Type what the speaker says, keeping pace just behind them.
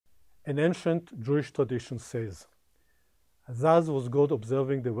An ancient Jewish tradition says, "Thus was God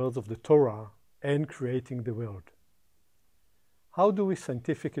observing the words of the Torah and creating the world." How do we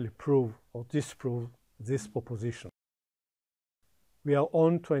scientifically prove or disprove this proposition? We are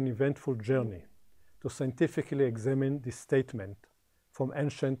on to an eventful journey to scientifically examine this statement from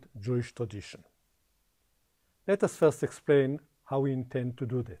ancient Jewish tradition. Let us first explain how we intend to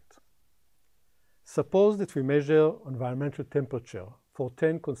do that. Suppose that we measure environmental temperature for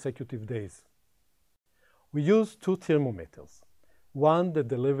 10 consecutive days. We use two thermometers, one that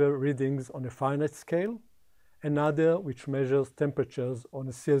delivers readings on a Fahrenheit scale, another which measures temperatures on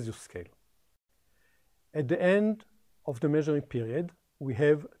a Celsius scale. At the end of the measuring period, we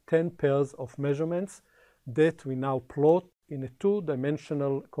have 10 pairs of measurements that we now plot in a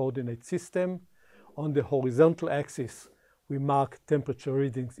two-dimensional coordinate system. On the horizontal axis, we mark temperature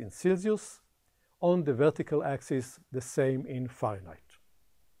readings in Celsius. On the vertical axis, the same in Fahrenheit.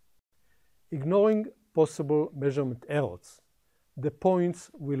 Ignoring possible measurement errors, the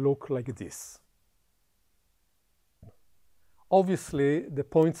points will look like this. Obviously, the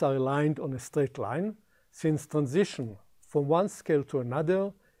points are aligned on a straight line, since transition from one scale to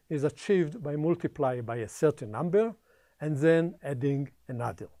another is achieved by multiplying by a certain number and then adding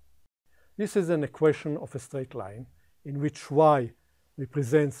another. This is an equation of a straight line in which y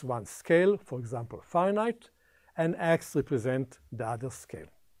represents one scale, for example Fahrenheit, and x represents the other scale.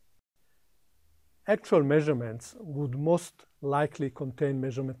 Actual measurements would most likely contain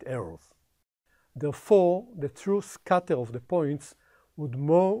measurement errors. Therefore, the true scatter of the points would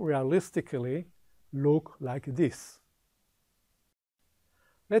more realistically look like this.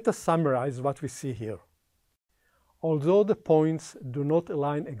 Let us summarize what we see here. Although the points do not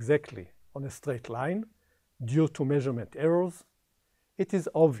align exactly on a straight line due to measurement errors, it is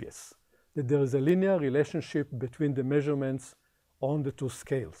obvious that there is a linear relationship between the measurements on the two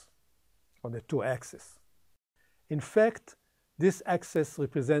scales, on the two axes. In fact, these axes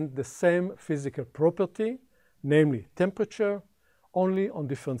represent the same physical property, namely temperature, only on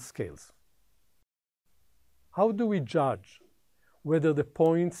different scales. How do we judge whether the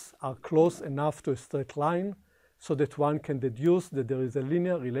points are close enough to a straight line so that one can deduce that there is a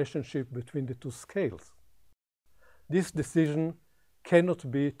linear relationship between the two scales? This decision cannot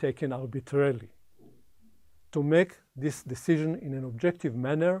be taken arbitrarily. To make this decision in an objective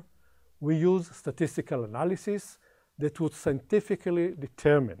manner, we use statistical analysis that would scientifically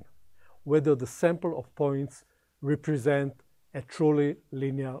determine whether the sample of points represent a truly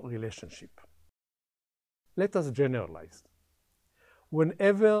linear relationship. Let us generalize.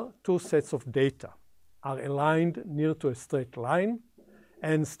 Whenever two sets of data are aligned near to a straight line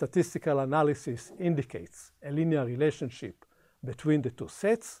and statistical analysis indicates a linear relationship between the two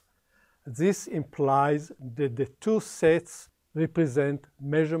sets, this implies that the two sets represent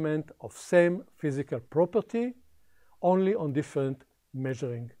measurement of same physical property, only on different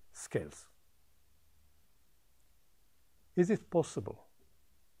measuring scales. Is it possible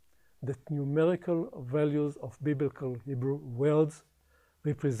that numerical values of biblical Hebrew words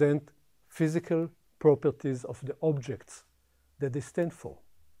represent physical properties of the objects that they stand for,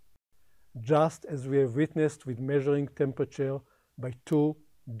 just as we have witnessed with measuring temperature by two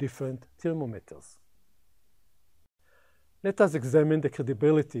different thermometers? Let us examine the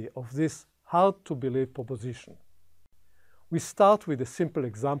credibility of this hard-to-believe proposition. We start with a simple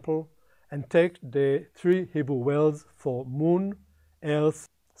example and take the three Hebrew words for moon, earth,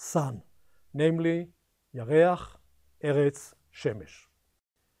 sun, namely Yareach, Eretz, Shemesh.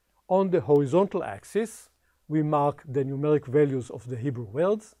 On the horizontal axis, we mark the numeric values of the Hebrew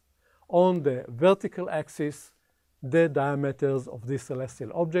words. On the vertical axis, the diameters of these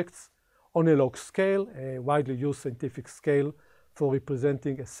celestial objects. On a log scale, a widely used scientific scale for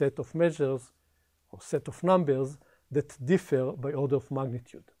representing a set of measures or set of numbers that differ by order of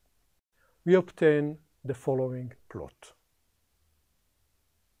magnitude. We obtain the following plot.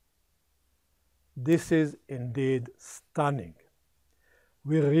 This is indeed stunning.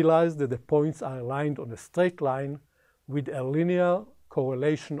 We realize that the points are aligned on a straight line with a linear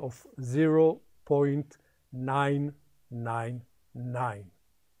correlation of 0.999.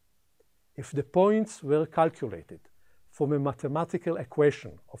 If the points were calculated from a mathematical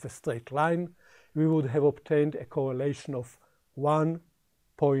equation of a straight line, we would have obtained a correlation of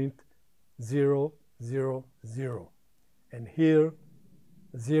 1.000, and here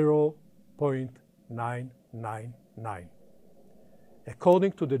 0.999.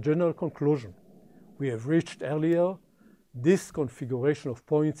 According to the general conclusion we have reached earlier, this configuration of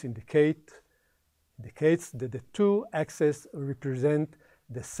points indicates that the two axes represent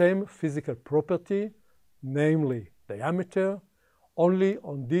the same physical property, namely diameter, only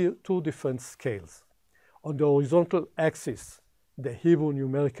on the two different scales. On the horizontal axis, the Hebrew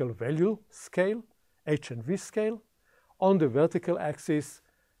numerical value scale, H and V scale. On the vertical axis,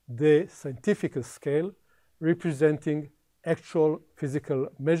 the scientific scale, representing actual physical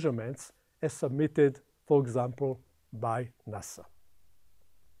measurements as submitted, for example, by NASA.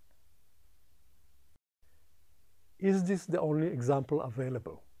 Is this the only example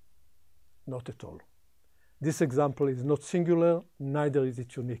available? Not at all. This example is not singular, neither is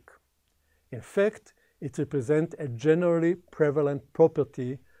it unique. In fact, it represents a generally prevalent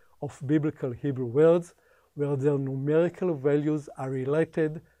property of biblical Hebrew words where their numerical values are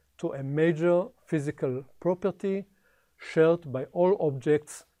related to a major physical property shared by all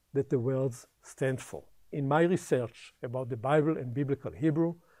objects that the words stand for. In my research about the Bible and biblical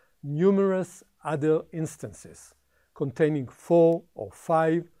Hebrew, numerous other instances containing 4 or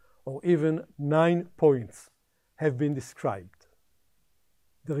 5 or even 9 points have been described.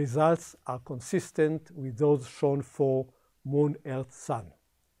 The results are consistent with those shown for Moon, Earth, Sun.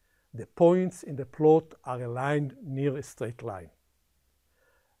 The points in the plot are aligned near a straight line.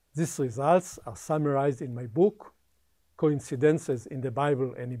 These results are summarized in my book, Coincidences in the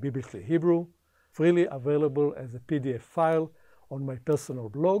Bible and in Biblical Hebrew, freely available as a PDF file on my personal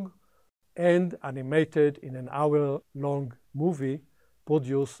blog, and animated in an hour-long movie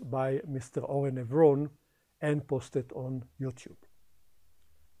produced by Mr. Oren Evron and posted on YouTube.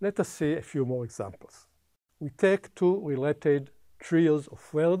 Let us see a few more examples. We take two related trios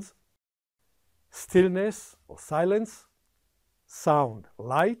of words: stillness or silence, sound,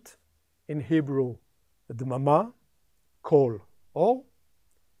 light, in Hebrew, dmama, call, or,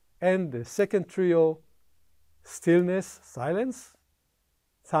 and the second trio, stillness, silence,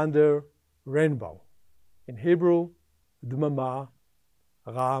 thunder, rainbow, in Hebrew, dmama,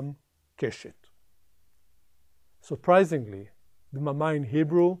 ram, keshet. Surprisingly, dmama in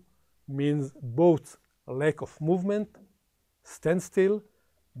Hebrew means both lack of movement, standstill,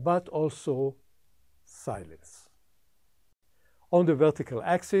 but also silence. On the vertical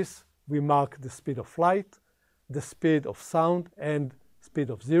axis, we mark the speed of light, the speed of sound, and speed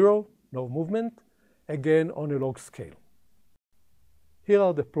of 0, no movement, again on a log scale. Here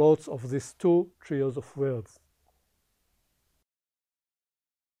are the plots of these two trios of words.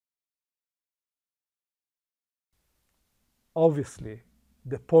 Obviously,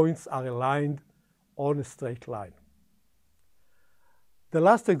 the points are aligned on a straight line. The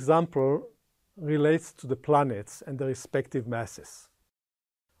last example relates to the planets and their respective masses.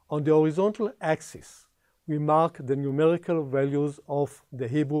 On the horizontal axis, we mark the numerical values of the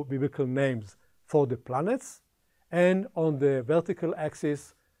Hebrew biblical names for the planets, and on the vertical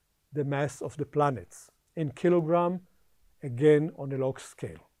axis, the mass of the planets in kilogram, again on a log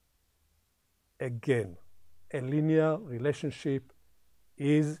scale. Again, a linear relationship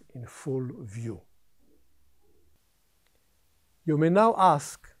is in full view. You may now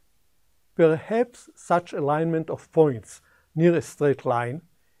ask, perhaps such alignment of points near a straight line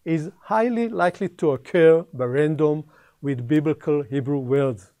is highly likely to occur by random with biblical Hebrew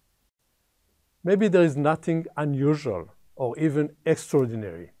words. Maybe there is nothing unusual or even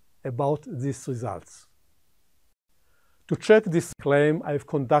extraordinary about these results. To check this claim, I've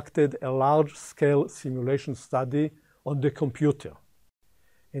conducted a large-scale simulation study on the computer.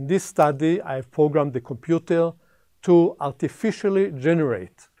 In this study, I've programmed the computer to artificially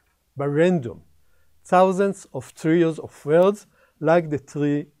generate, by random, thousands of trios of words like the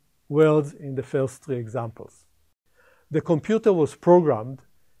 3 words in the first 3 examples. The computer was programmed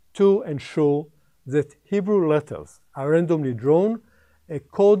to ensure that Hebrew letters are randomly drawn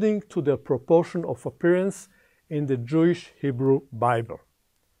according to their proportion of appearance in the Jewish Hebrew Bible.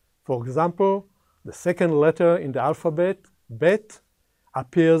 For example, the second letter in the alphabet, bet,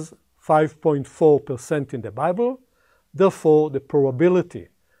 appears 5.4% in the Bible. Therefore, the probability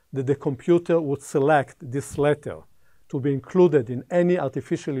that the computer would select this letter to be included in any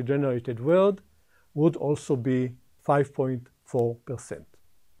artificially generated word would also be 5.4%.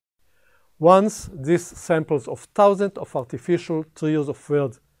 Once these samples of thousands of artificial trios of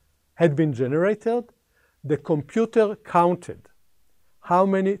words had been generated, the computer counted how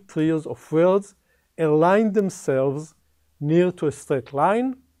many trios of words aligned themselves near to a straight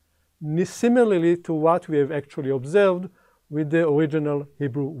line, similarly to what we have actually observed with the original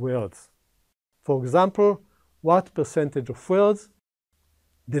Hebrew words. For example, what percentage of words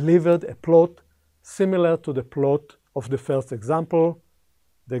delivered a plot similar to the plot of the first example,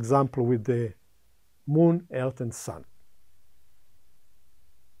 the example with the moon, earth, and sun.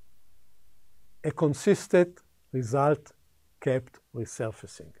 A consistent result kept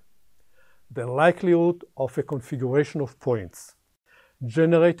resurfacing. The likelihood of a configuration of points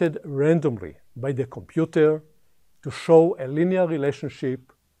generated randomly by the computer to show a linear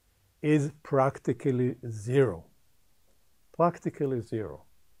relationship is practically zero. Practically zero.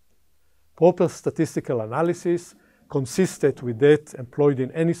 Proper statistical analysis, consistent with that employed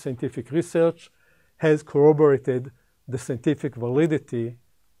in any scientific research, has corroborated the scientific validity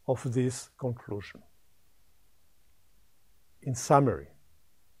of this conclusion. In summary,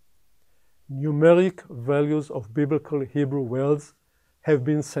 numeric values of biblical Hebrew words have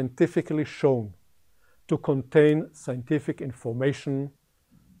been scientifically shown to contain scientific information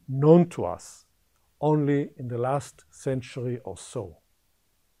known to us only in the last century or so.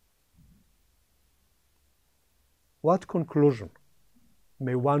 What conclusion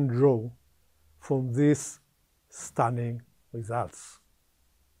may one draw from these stunning results?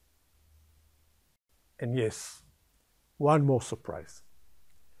 And yes, one more surprise.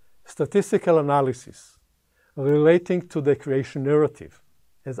 Statistical analysis relating to the creation narrative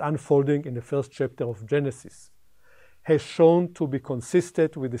as unfolding in the first chapter of Genesis has shown to be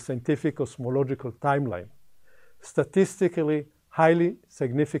consistent with the scientific cosmological timeline. Statistically highly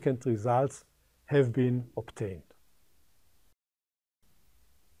significant results have been obtained.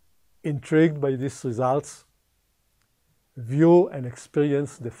 Intrigued by these results? View and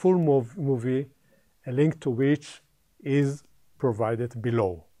experience the full movie, a link to which is provided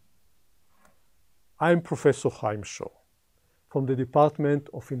below. I'm Professor Haim Shore from the Department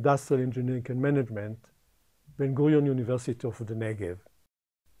of Industrial Engineering and Management, Ben-Gurion University of the Negev,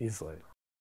 Israel.